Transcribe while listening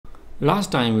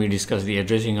Last time we discussed the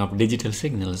addressing of digital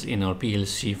signals in our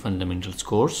PLC fundamentals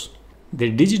course. The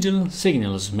digital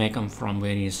signals may come from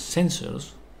various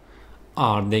sensors,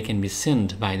 or they can be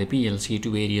sent by the PLC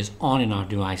to various on and off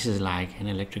devices like an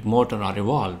electric motor or a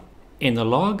valve.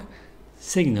 Analog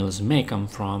signals may come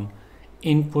from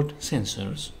input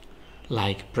sensors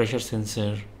like pressure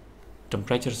sensor,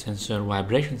 temperature sensor,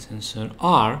 vibration sensor,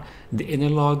 or the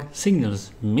analog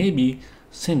signals may be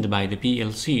sent by the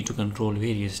PLC to control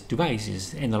various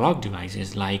devices, analog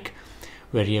devices like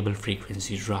variable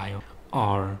frequency drive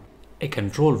or a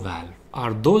control valve,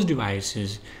 are those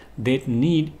devices that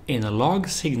need analog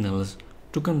signals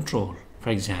to control. For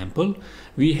example,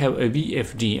 we have a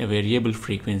VFD, a variable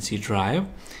frequency drive.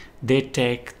 They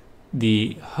take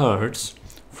the hertz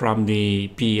from the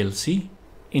PLC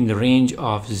in the range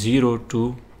of 0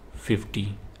 to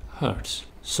 50 hertz.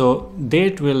 So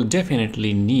that will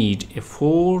definitely need a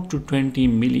 4 to 20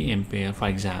 milliampere, for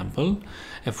example,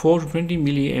 a 4 to 20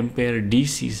 milliampere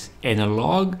DC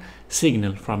analog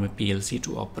signal from a PLC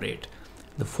to operate.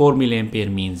 The 4 milliampere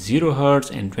means 0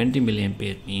 hertz and 20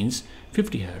 milliampere means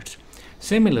 50 hertz.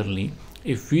 Similarly,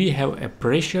 if we have a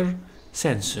pressure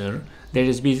sensor that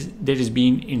is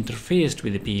being interfaced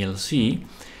with the PLC,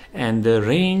 and the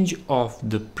range of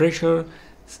the pressure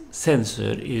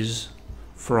sensor is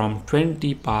from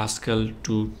 20 Pascal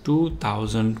to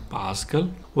 2000 Pascal.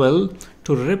 Well,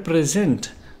 to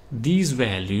represent these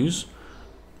values,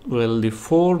 the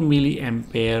 4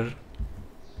 milliampere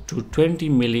to 20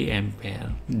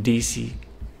 milliampere DC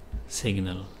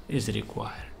signal is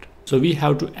required. So we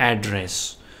have to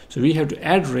address.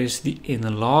 The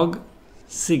analog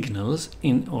signals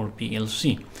in our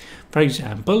PLC. For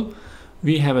example,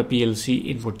 we have a PLC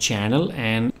input channel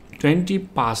and 20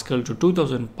 Pascal to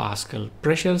 2000 Pascal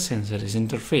pressure sensor is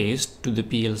interfaced to the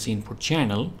PLC input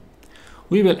channel.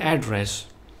 We will address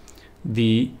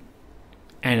the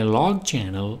analog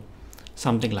channel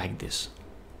something like this: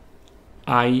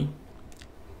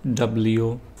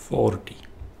 IW40.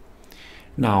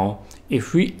 Now,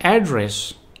 if we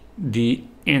address the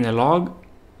analog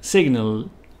signal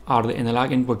or the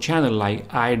analog input channel like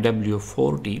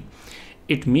IW40,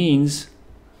 it means,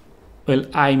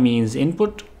 I means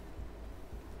input,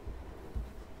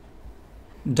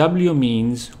 W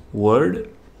means word,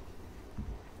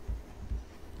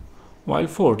 while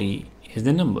 40 is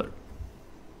the number.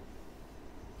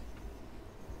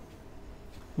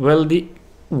 Well, the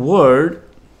word,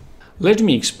 let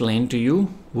me explain to you.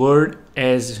 Word,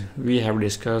 as we have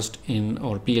discussed in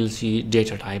our PLC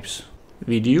data types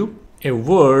video, a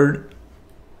word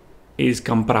is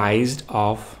comprised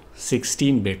of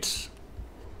 16 bits,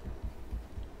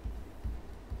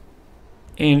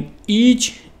 and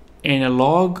each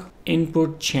analog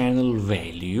input channel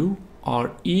value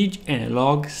or each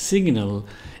analog signal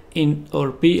in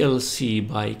our PLC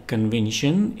by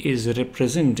convention is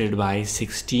represented by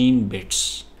 16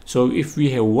 bits. So if we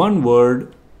have one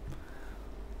word,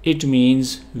 it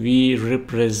means we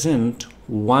represent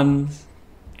one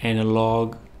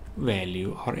analog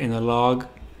value or analog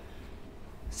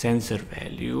sensor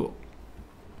value.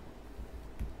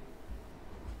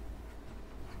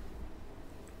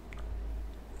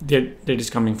 That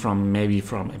is coming from maybe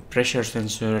from a pressure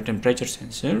sensor, a temperature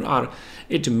sensor, or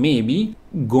it may be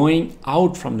going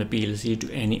out from the PLC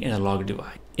to any analog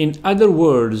device. In other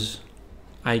words,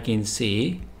 I can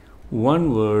say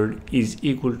one word is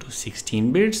equal to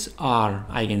 16 bits, or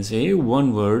I can say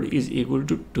one word is equal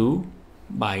to 2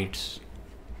 bytes.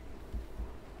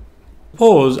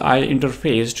 Suppose I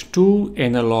interfaced two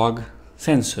analog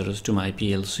sensors to my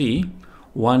PLC.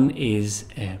 One is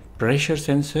a pressure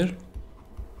sensor,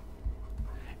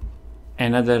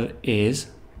 another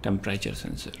is temperature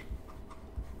sensor.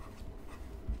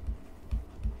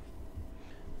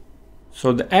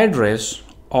 So the address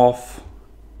of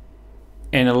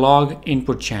analog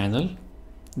input channel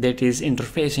that is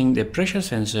interfacing the pressure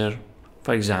sensor,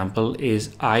 for example,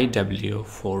 is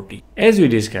IW40. As we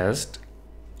discussed,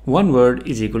 one word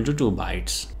is equal to 2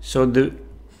 bytes. So the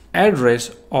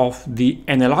address of the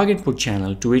analog input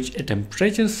channel to which a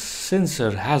temperature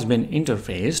sensor has been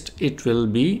interfaced, it will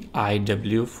be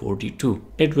IW42.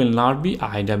 It will not be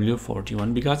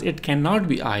IW41 because it cannot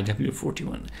be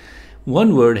IW41.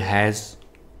 One word has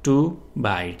 2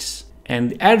 bytes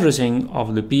and the addressing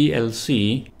of the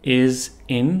PLC is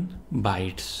in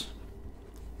bytes.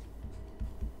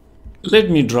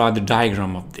 Let me draw the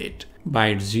diagram of that.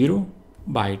 Byte 0,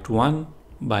 byte 1,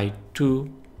 byte 2,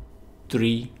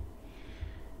 3.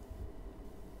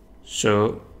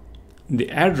 So the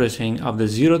addressing of the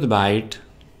 0th byte,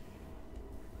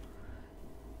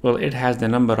 well, it has the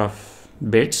number of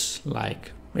bits,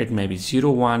 like it may be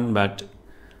 0, 1, but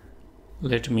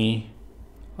Let me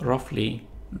roughly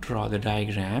draw the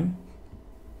diagram.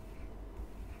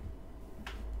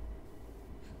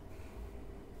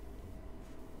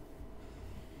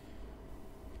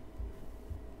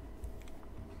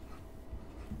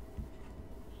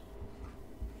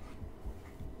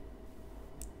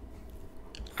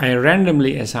 I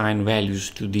randomly assign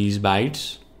values to these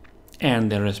bytes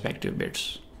and their respective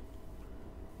bits.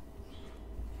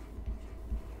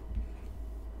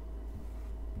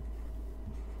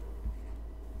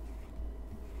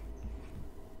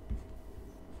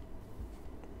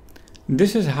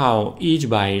 This is how each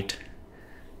byte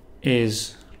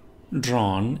is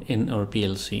drawn in our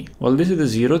PLC. Well, this is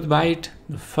the 0th byte,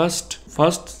 the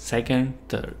first, second,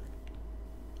 third.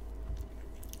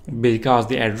 Because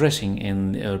the addressing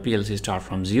in our PLC start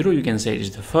from 0, you can say it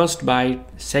is the first byte,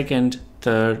 second,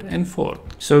 third, and fourth.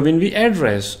 So when we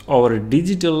address our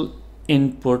digital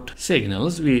input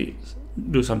signals, we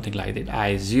do something like that.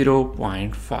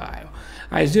 I0.5.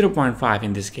 I0.5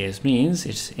 in this case means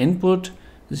it's input,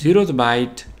 0th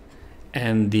byte,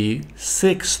 and the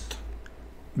 6th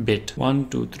bit. 1,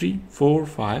 2, 3, 4,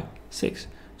 5, 6.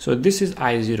 So this is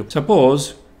I0.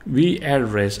 Suppose we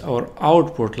address our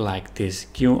output like this,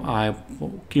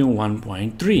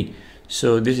 Q1.3.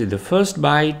 So this is the first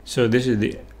byte. So this is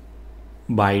the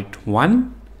byte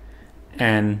 1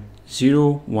 and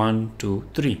 0, 1, 2,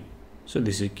 3. So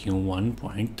this is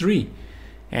Q1.3.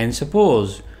 And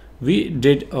suppose we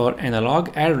did our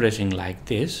analog addressing like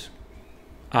this,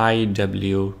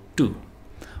 IW2.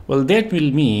 Well, that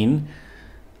will mean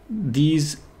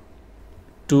these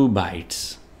 2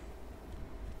 bytes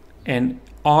and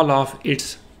all of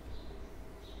its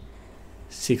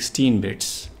 16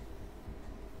 bits.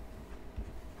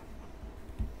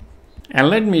 And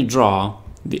let me draw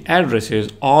the addresses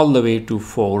all the way to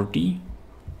 40.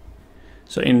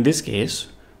 So in this case,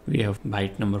 we have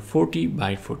byte number 40,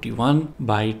 byte 41,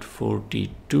 byte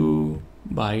 42,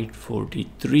 byte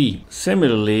 43.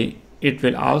 Similarly, it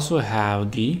will also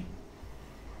have the,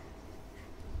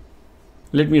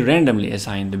 let me randomly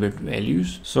assign the bit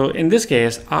values. So in this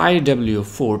case,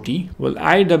 IW40, well,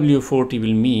 IW40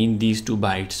 will mean these 2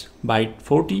 bytes, byte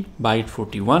 40, byte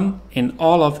 41, and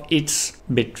all of its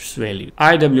bits value.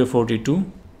 IW42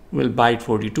 will byte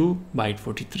 42, byte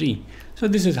 43. So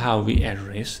this is how we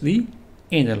address the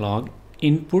analog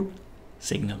input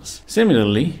signals.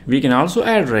 Similarly, we can also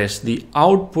address the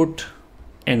output,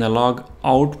 analog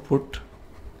output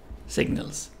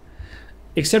signals,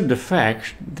 except the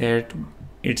fact that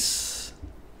its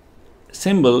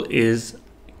symbol is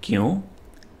Q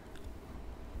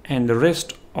and the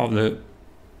rest of the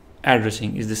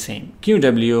addressing is the same.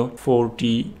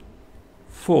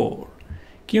 QW44.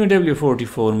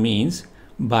 QW44 means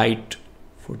byte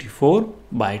 44,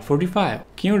 byte 45.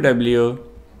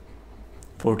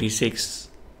 QW46,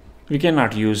 we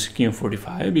cannot use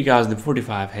Q45 because the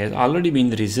 45 has already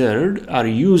been reserved or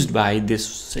used by this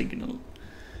signal.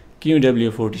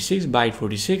 QW46, byte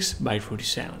 46, byte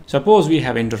 47. Suppose we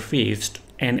have interfaced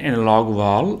an analog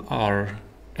wall or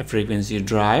a frequency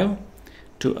drive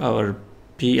to our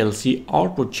PLC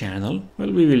output channel.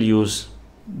 Well, we will use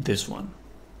this one.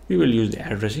 We will use the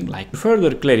addressing like. To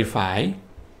further clarify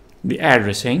the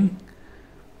addressing,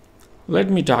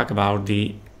 let me talk about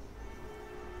the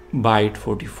byte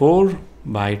 44,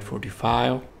 byte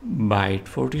 45, byte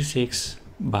 46,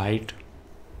 byte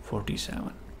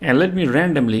 47. And let me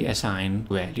randomly assign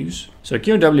values. So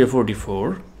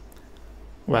QW44,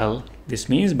 well, this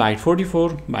means byte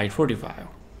 44, byte 45.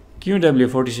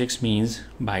 QW46 means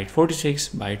byte 46,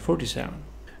 byte 47.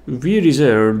 We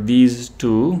reserve these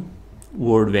 2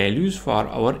 word values for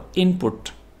our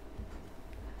input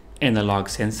analog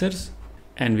sensors,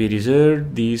 and we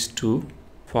reserve these 2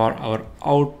 for our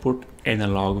output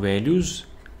analog values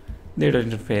that are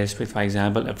interfaced with, for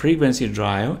example, a frequency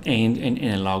drive and an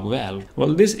analog valve.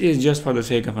 Well, this is just for the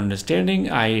sake of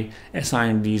understanding. I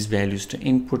assigned these values to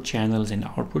input channels and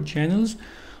output channels.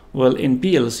 Well, in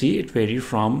PLC, it varies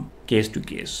from case to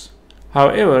case.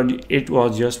 However, it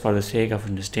was just for the sake of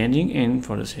understanding and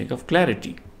for the sake of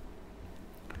clarity.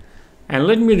 And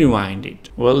let me rewind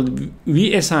it. Well,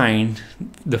 we assigned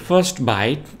the first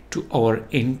byte to our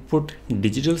input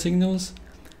digital signals,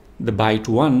 the byte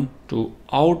 1 to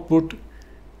output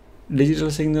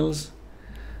digital signals,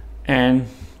 and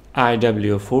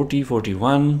IW40,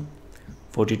 41,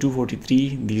 42,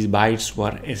 43, these bytes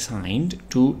were assigned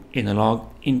to analog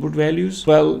input values.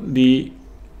 Well, the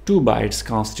 2 bytes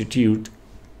constitute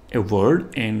a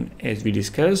word, and as we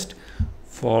discussed,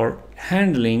 for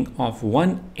handling of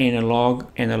one analog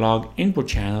input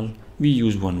channel, we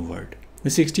use 1 word. The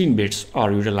 16 bits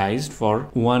are utilized for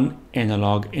one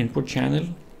analog input channel.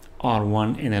 or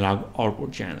one analog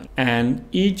output channel, and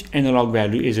each analog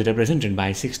value is represented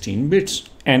by 16 bits.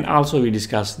 And also we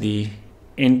discussed the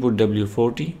input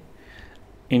W40,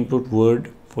 input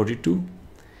word 42,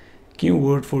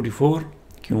 keyword 44,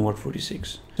 keyword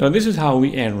 46. So this is how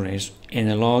we address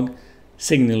analog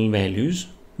signal values,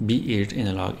 be it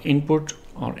analog input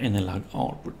or analog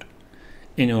output,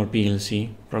 in our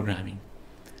PLC programming.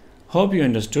 Hope you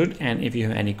understood, and if you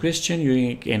have any question,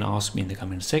 you can ask me in the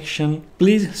comment section.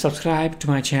 Please subscribe to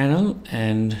my channel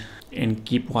and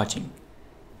keep watching.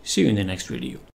 See you in the next video.